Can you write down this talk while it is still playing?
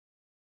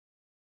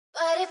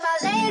But if I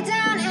lay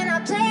down and I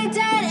play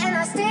dead and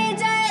I stay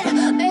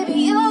dead, maybe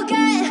you'll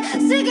get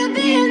sick of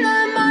being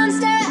the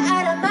monster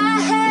out of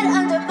my head,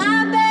 under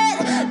my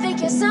bed.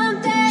 Think you're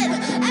something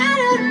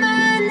out of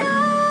my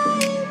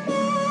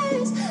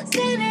nightmares,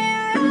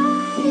 standing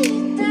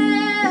right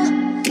there.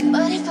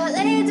 But if I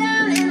lay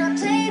down and I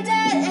play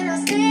dead and I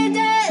stay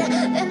dead,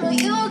 then will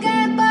you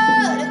get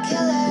bored of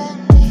killing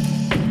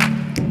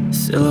me?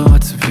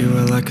 Silhouettes of you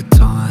are like a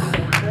taunt.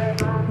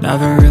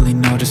 Never really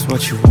know just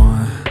what you want.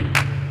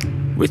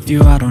 With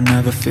you I don't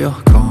ever feel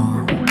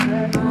calm.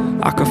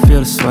 I can feel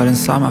the sweat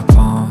inside my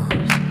palms.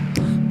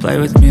 Play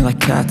with me like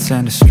cats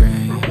and a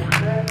string.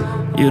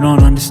 You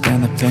don't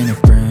understand the pain it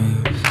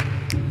brings.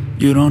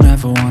 You don't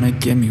ever wanna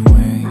give me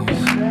wings.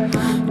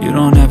 You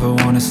don't ever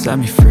wanna set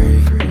me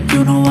free.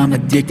 You know I'm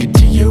addicted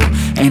to you,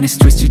 and it's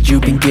twisted,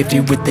 you've been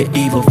gifted with the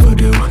evil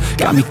voodoo.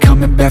 Got me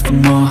coming back for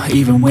more,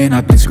 even when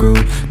I've been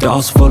screwed.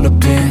 Dolls full of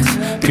pins,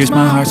 pierce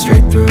my heart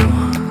straight through.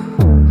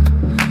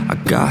 I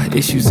got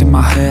issues in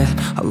my head,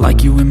 I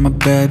like you in my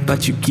bed,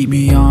 but you keep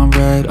me on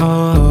red.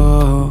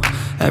 Oh,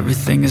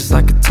 everything is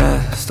like a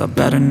test, I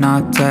better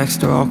not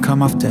text or I'll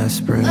come off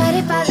desperate. But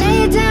if I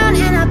lay down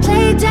and I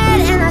play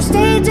dead and I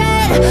stay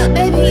dead,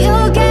 baby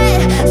you'll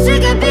get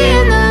sick of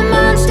being the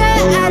monster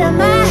out of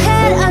my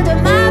head, under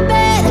my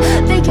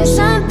bed. Think you're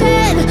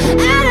something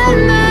out of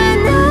my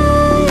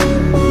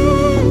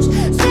nightmares,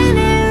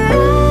 standing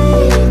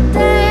right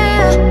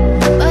there.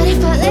 But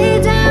if I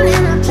lay down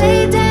and I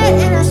play dead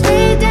and I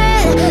stay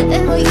dead,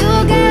 then will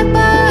you get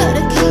bored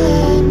of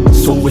killing me?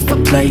 So if I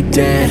play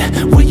dead,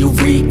 will you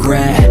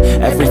regret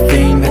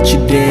everything that you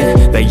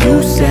did, that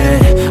you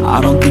said?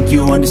 I don't think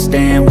you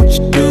understand what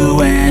you're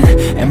doing,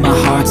 and my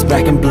heart's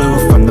black and blue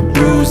from the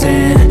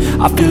bruising.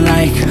 I feel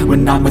like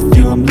when I'm with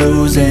you I'm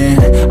losing.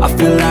 I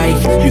feel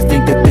like you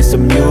think that this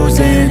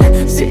amusing,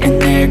 sitting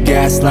there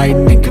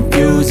gaslighting and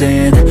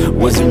confusing.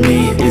 Was it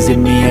me? Is it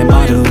me? Am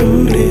I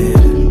deluded?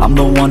 I'm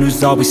the one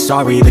who's always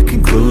sorry, the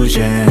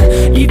conclusion,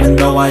 even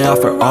though I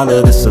offer all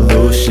of the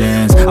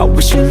solutions. I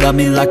wish you loved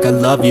me like I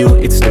love you,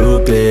 it's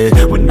stupid.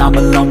 When I'm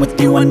alone with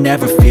you I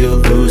never feel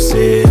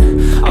lucid.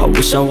 I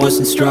wish I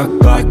wasn't struck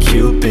by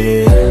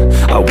Cupid.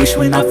 I wish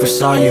when I first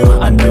saw you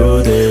I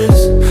knew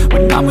this.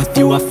 When I'm with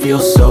you I feel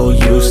so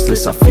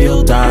useless, I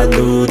feel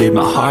diluted,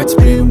 my heart's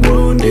been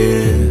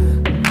wounded.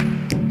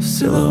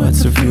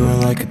 Silhouettes of you are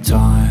like a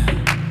taunt.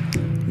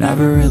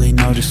 Never really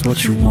know just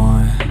what you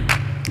want.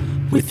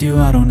 With you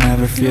I don't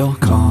ever feel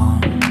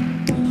calm.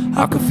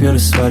 I can feel the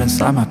sweat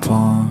inside my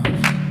palms.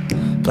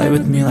 Play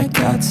with me like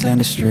cats and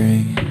a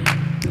string.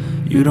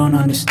 You don't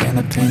understand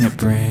the pain it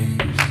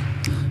brings.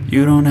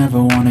 You don't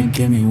ever wanna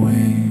give me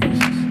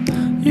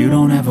wings. You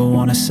don't ever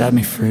wanna set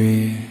me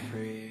free.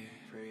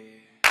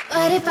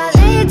 But if I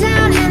lay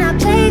down